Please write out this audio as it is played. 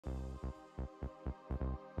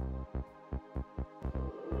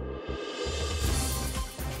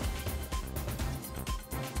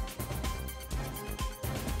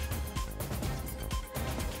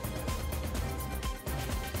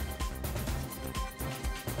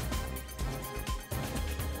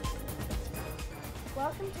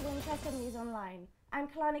Welcome to Winchester News Online. I'm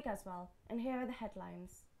KAILANI GUSWELL, and here are the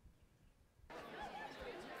headlines.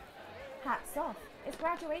 Hats off! It's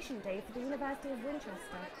graduation day for the University of Winchester.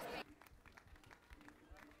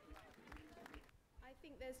 I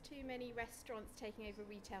think there's too many restaurants taking over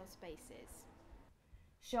retail spaces.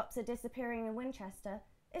 Shops are disappearing in Winchester.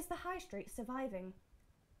 Is the high street surviving?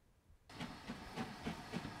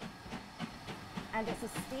 And it's a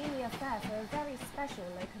steamy affair for a very special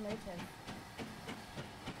locomotive.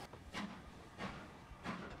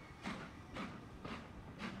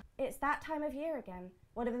 It's that time of year again,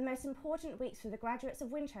 one of the most important weeks for the graduates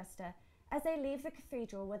of Winchester as they leave the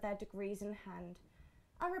cathedral with their degrees in hand.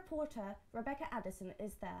 Our reporter, Rebecca Addison,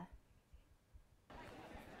 is there.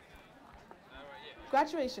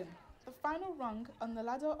 Graduation, the final rung on the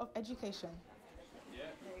ladder of education.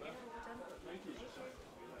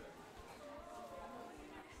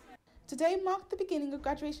 Today marked the beginning of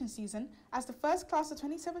graduation season as the first class of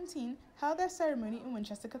 2017 held their ceremony in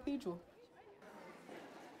Winchester Cathedral.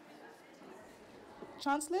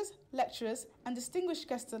 Chancellors, lecturers and distinguished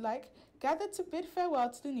guests alike gathered to bid farewell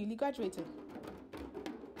to the newly graduated.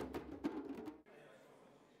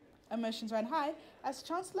 Emotions ran high as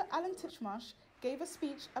Chancellor Alan Titchmarsh gave a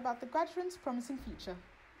speech about the graduates' promising future.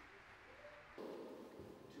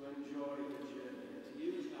 To enjoy the journey, to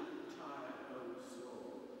use that tired old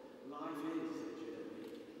soul, life is a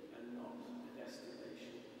journey and not a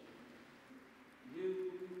destination. You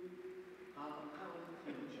are our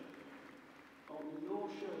future. On your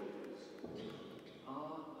shoulders,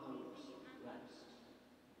 our hopes rest.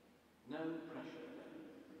 No pressure.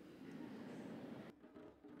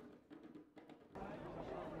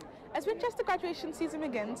 As Winchester graduation season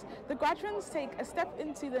begins, the graduates take a step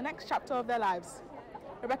into the next chapter of their lives.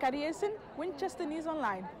 Rebecca Addison, Winchester News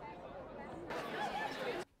Online.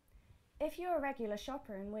 If you're a regular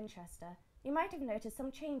shopper in Winchester, you might have noticed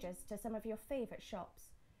some changes to some of your favourite shops.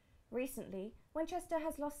 Recently, Winchester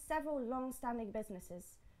has lost several long-standing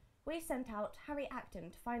businesses. We sent out Harry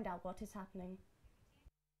Acton to find out what is happening.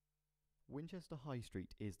 Winchester High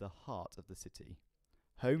Street is the heart of the city,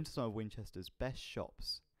 home to some of Winchester's best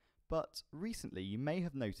shops. But recently you may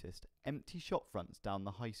have noticed empty shop fronts down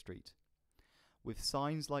the high street, with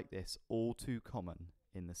signs like this all too common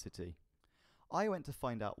in the city. I went to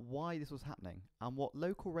find out why this was happening and what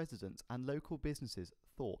local residents and local businesses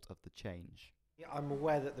thought of the change. I'm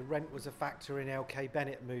aware that the rent was a factor in LK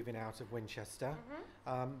Bennett moving out of Winchester.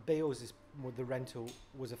 Beals, the rental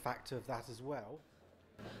was a factor of that as well.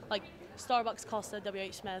 Like Starbucks, Costa,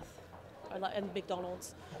 WH Smith, and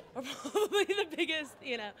McDonald's are probably the biggest,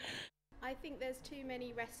 I think there's too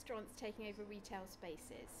many restaurants taking over retail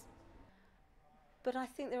spaces. But I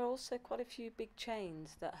think there are also quite a few big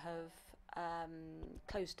chains that have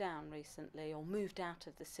closed down recently or moved out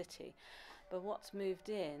of the city. But what's moved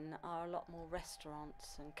in are a lot more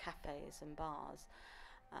restaurants and cafes and bars.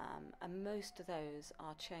 And most of those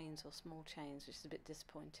are chains or small chains, which is a bit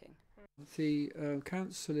disappointing. The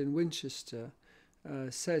council in Winchester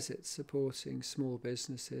says it's supporting small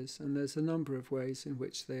businesses, and there's a number of ways in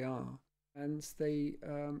which they are. And they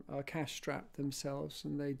are cash-strapped themselves,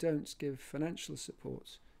 and they don't give financial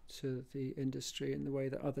support to the industry in the way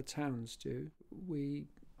that other towns do. We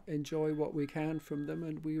enjoy what we can from them,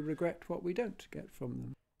 and we regret what we don't get from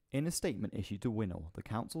them. In a statement issued to Winol, the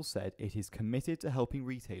council said it is committed to helping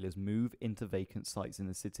retailers move into vacant sites in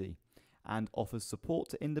the city and offers support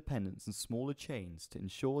to independents and smaller chains to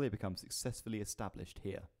ensure they become successfully established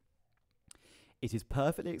here. It is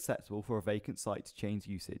perfectly acceptable for a vacant site to change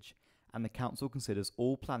usage, and the council considers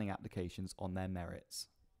all planning applications on their merits.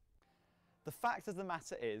 The fact of the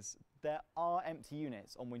matter is, there are empty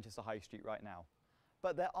units on Winchester High Street right now,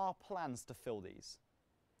 but there are plans to fill these.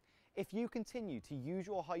 If you continue to use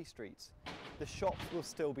your high streets, the shops will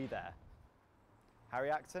still be there. Harry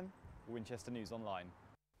Acton, Winchester News Online.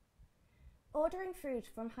 Ordering food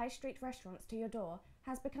from high street restaurants to your door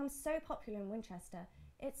has become so popular in Winchester,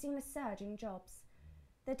 it's seen a surge in jobs.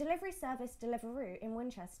 The delivery service Deliveroo in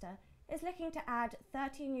Winchester is looking to add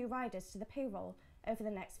 30 new riders to the payroll over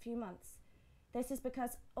the next few months. This is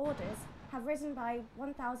because orders have risen by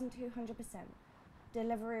 1,200%.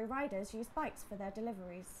 Deliveroo riders use bikes for their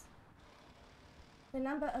deliveries. The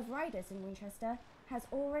number of riders in Winchester has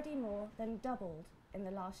already more than doubled in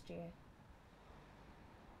the last year.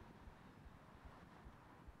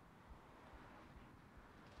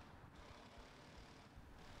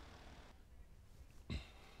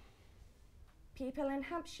 People in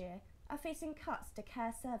Hampshire are facing cuts to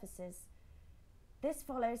care services. This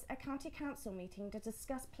follows a county council meeting to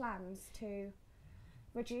discuss plans to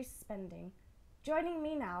reduce spending. Joining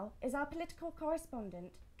me now is our political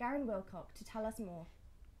correspondent, Garen Wilcock, to tell us more.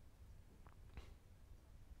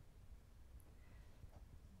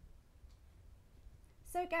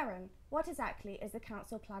 So Garen, what exactly is the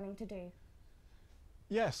council planning to do?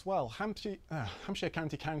 Yes, well, Hampshire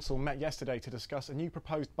County Council met yesterday to discuss a new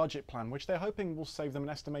proposed budget plan which they're hoping will save them an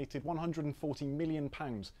estimated £140 million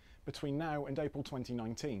between now and April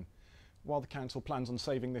 2019. While the council plans on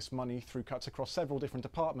saving this money through cuts across several different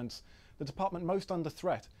departments, the department most under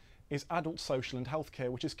threat is adult social and healthcare,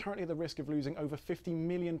 which is currently at the risk of losing over £50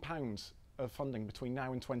 million of funding between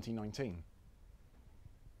now and 2019.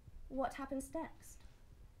 What happens next?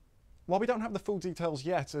 While we don't have the full details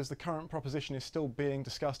yet, as the current proposition is still being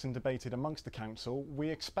discussed and debated amongst the council, we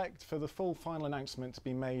expect for the full final announcement to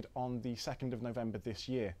be made on the 2nd of November this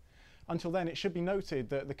year. Until then, it should be noted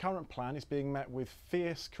that the current plan is being met with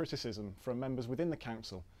fierce criticism from members within the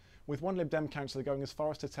council, with one Lib Dem councillor going as far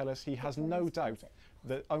as to tell us he has no doubt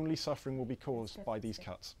that only suffering will be caused by these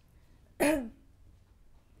cuts. Thank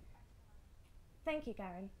you,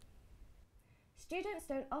 Garen. Students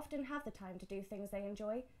don't often have the time to do things they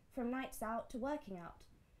enjoy, from nights out to working out.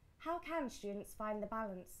 How can students find the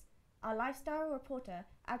balance? Our lifestyle reporter,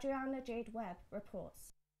 Adriana Jade Webb,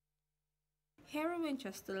 reports. Here in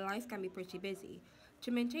Winchester, life can be pretty busy.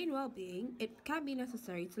 To maintain well-being, it can be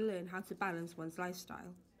necessary to learn how to balance one's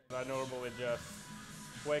lifestyle. I normally just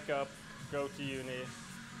wake up, go to uni,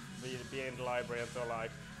 be in the library until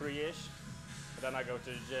like 3-ish, and then I go to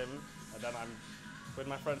the gym, and then I'm with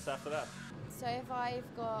my friends after that. So if I've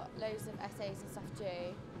got loads of essays and stuff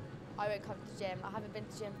due, I won't come to the gym. I haven't been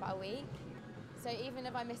to the gym for about a week. So even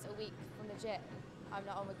if I miss a week from the gym, I'm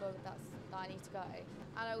not, oh my god, that I need to go.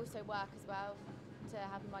 And I also work as well to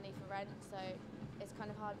have money for rent, so it's kind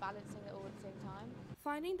of hard balancing it all at the same time.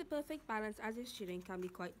 Finding the perfect balance as a student can be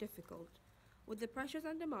quite difficult. With the pressures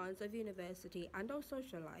and demands of university and our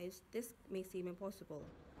social lives, this may seem impossible.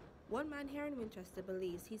 One man here in Winchester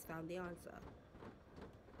believes he's found the answer.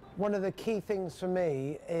 One of the key things for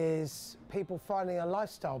me is people finding a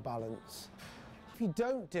lifestyle balance. If you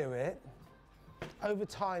don't do it, over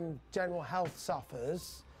time general health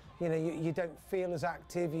suffers. You know, you don't feel as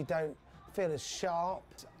active, you don't feel as sharp.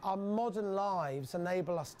 Our modern lives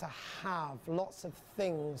enable us to have lots of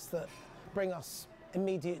things that bring us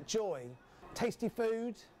immediate joy. Tasty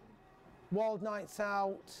food, wild nights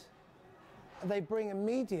out, they bring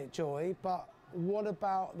immediate joy, but what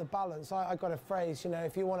about the balance? I got a phrase, you know,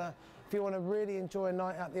 if you want to really enjoy a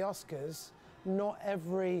night at the Oscars, not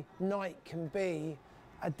every night can be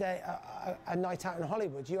a night out in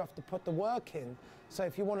Hollywood. You have to put the work in. So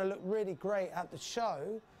if you want to look really great at the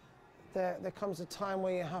show, there comes a time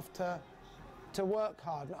where you have to work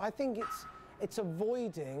hard. And I think it's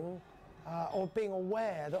avoiding or being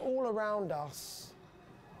aware that all around us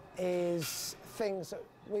is things that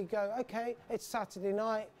we go, okay, it's Saturday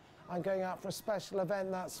night, I'm going out for a special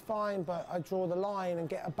event, that's fine, but I draw the line and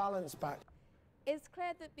get a balance back. It's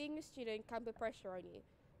clear that being a student can put pressure on you,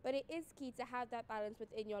 but it is key to have that balance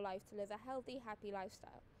within your life to live a healthy, happy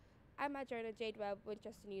lifestyle. I'm Adriana Jade Webb,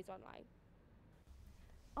 Winchester News Online.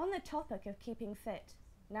 On the topic of keeping fit,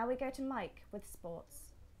 now we go to Mike with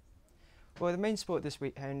sports. Well, the main sport this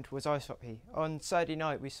weekend was ice hockey. On Saturday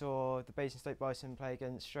night we saw the Basingstoke Bison play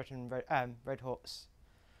against Stretton Red Hawks.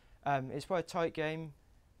 It's quite a tight game.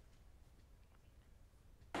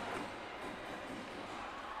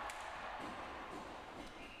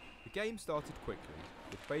 The game started quickly,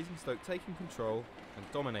 with Basingstoke taking control and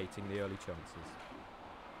dominating the early chances.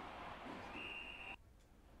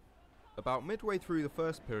 About midway through the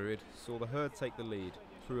first period saw the Herd take the lead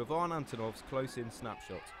through Ivan Antonov's close-in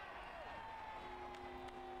snapshot.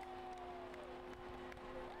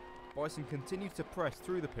 Bison continued to press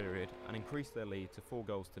through the period and increased their lead to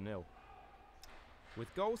 4-0.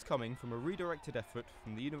 With goals coming from a redirected effort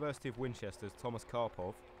from the University of Winchester's Thomas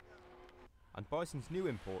Karpov and Bison's new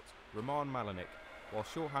import, Roman Malinik, while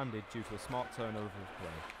short-handed due to a smart turnover of play.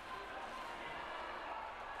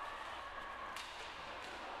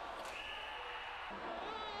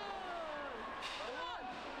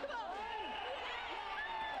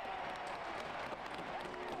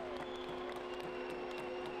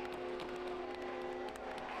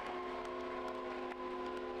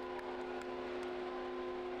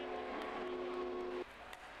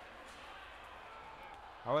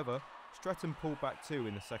 However, Stretton pulled back 2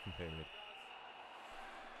 in the second period.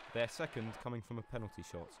 Their second coming from a penalty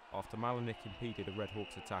shot after Malinik impeded a Red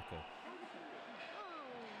Hawks attacker.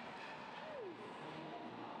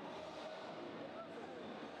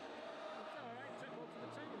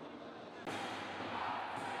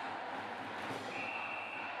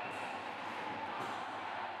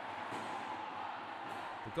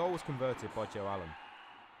 The goal was converted by Joe Allen.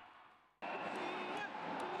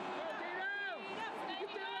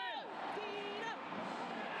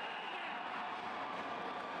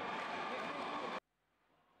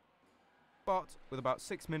 But with about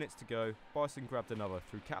 6 minutes to go, Bison grabbed another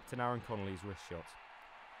through captain Aaron Connolly's wrist shot.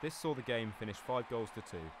 This saw the game finish 5 goals to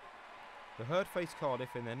 2. The Herd face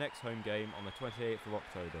Cardiff in their next home game on the 28th of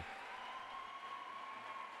October.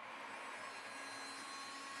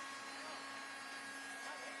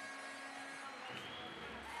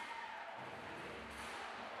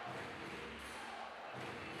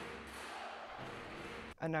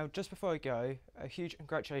 And now, just before I go, a huge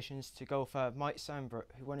congratulations to golfer Mike Sandbrook,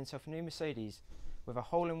 who won himself a new Mercedes with a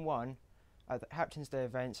hole-in-one at the Captain's Day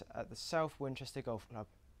event at the South Winchester Golf Club.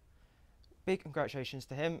 Big congratulations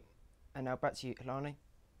to him, and now back to you, KAILANI.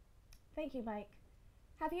 Thank you, Mike.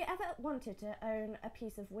 Have you ever wanted to own a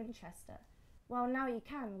piece of Winchester? Well, now you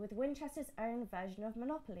can with Winchester's own version of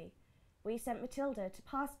Monopoly. We sent Matilda to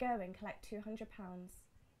pass go and collect £200.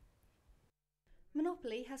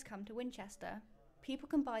 Monopoly has come to Winchester. People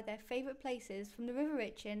can buy their favourite places from the River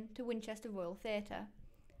Itchen to Winchester Royal Theatre.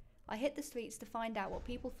 I hit the streets to find out what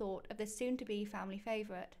people thought of this soon-to-be family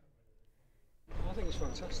favourite. I think it's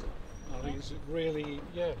fantastic. I think it's really,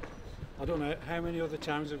 I don't know how many other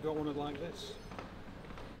towns have got one like this.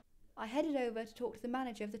 I headed over to talk to the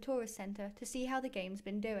manager of the tourist centre to see how the game's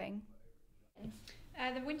been doing.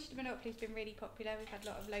 The Winchester Monopoly's been really popular. We've had a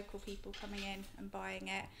lot of local people coming in and buying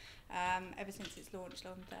it ever since it's launched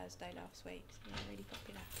on Thursday last week. So yeah, really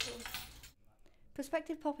popular.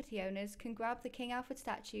 Prospective property owners can grab the King Alfred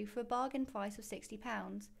statue for a bargain price of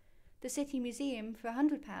 £60, the City Museum for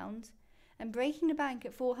 £100, and breaking the bank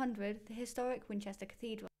at £400, the historic Winchester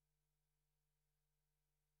Cathedral.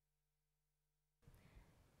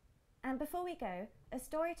 And before we go, a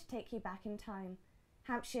story to take you back in time.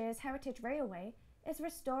 Hampshire's Heritage Railway is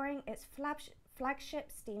restoring its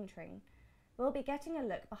flagship steam train. We'll be getting a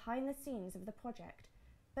look behind the scenes of the project,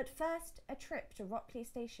 but first a trip to Rockley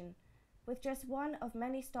Station, with just one of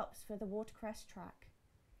many stops for the watercress track.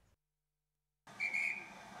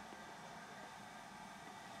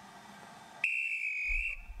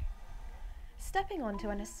 Stepping onto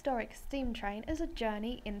an historic steam train is a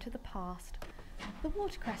journey into the past. The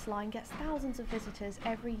Watercress line gets thousands of visitors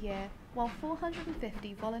every year, while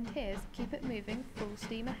 450 volunteers keep it moving full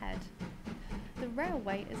steam ahead. The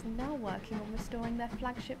railway is now working on restoring their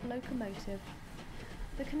flagship locomotive.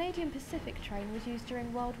 The Canadian Pacific train was used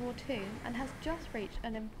during World War II and has just reached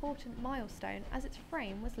an important milestone as its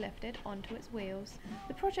frame was lifted onto its wheels.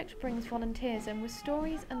 The project brings volunteers in with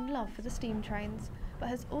stories and love for the steam trains, but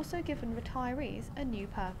has also given retirees a new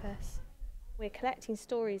purpose. We're collecting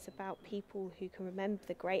stories about people who can remember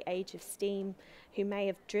the great age of steam, who may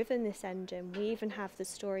have driven this engine. We even have the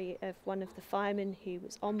story of one of the firemen who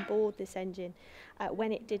was on board this engine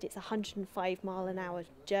when it did its 105-mile-an-hour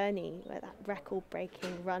journey, that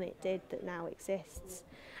record-breaking run it did that now exists.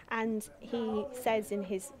 And he says in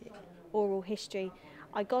his oral history,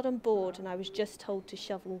 "I got on board and I was just told to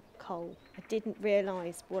shovel coal. I didn't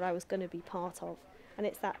realise what I was going to be part of." And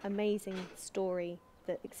it's that amazing story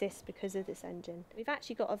that exists because of this engine. We've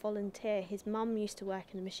actually got a volunteer. His mum used to work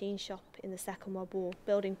in a machine shop in the Second World War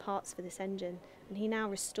building parts for this engine, and he now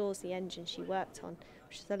restores the engine she worked on,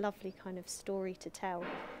 which is a lovely kind of story to tell.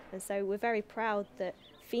 And so we're very proud that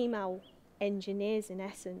female engineers, in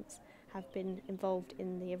essence, have been involved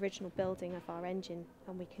in the original building of our engine,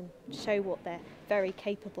 and we can show what they're very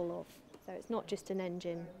capable of. So it's not just an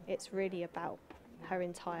engine, it's really about her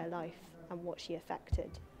entire life and what she affected.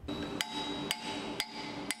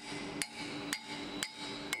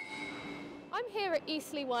 I'm here at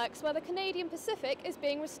Eastleigh Works, where the Canadian Pacific is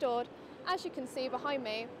being restored, as you can see behind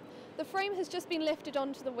me. The frame has just been lifted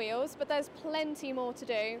onto the wheels, but there's plenty more to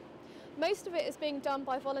do. Most of it is being done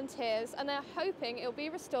by volunteers, and they're hoping it'll be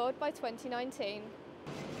restored by 2019.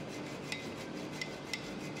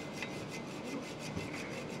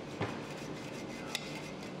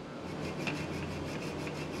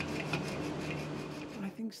 I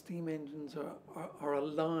think steam engines are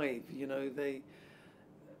alive, you know,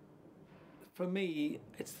 for me,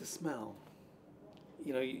 it's the smell.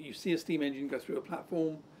 You know, you see a steam engine go through a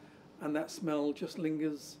platform and that smell just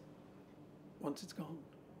lingers once it's gone.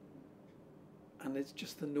 And it's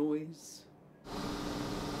just the noise.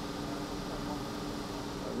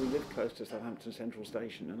 We lived close to Southampton Central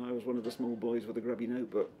Station, and I was one of the small boys with a grubby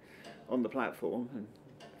notebook on the platform, and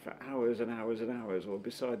for hours and hours and hours, or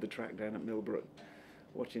beside the track down at Millbrook,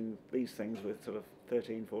 watching these things with sort of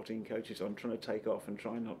 13, 14 coaches on, trying to take off and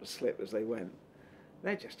try not to slip as they went.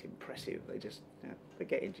 They're just impressive. They just, they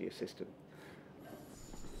get into your system.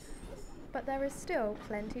 but there is still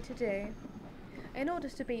plenty to do. In order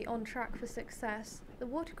to be on track for success, the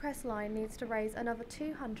Watercress line needs to raise another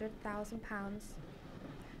 £200,000.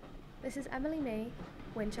 This is Emily Mee,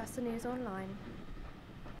 Winchester News Online.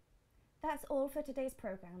 That's all for today's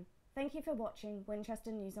programme. Thank you for watching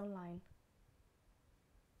Winchester News Online.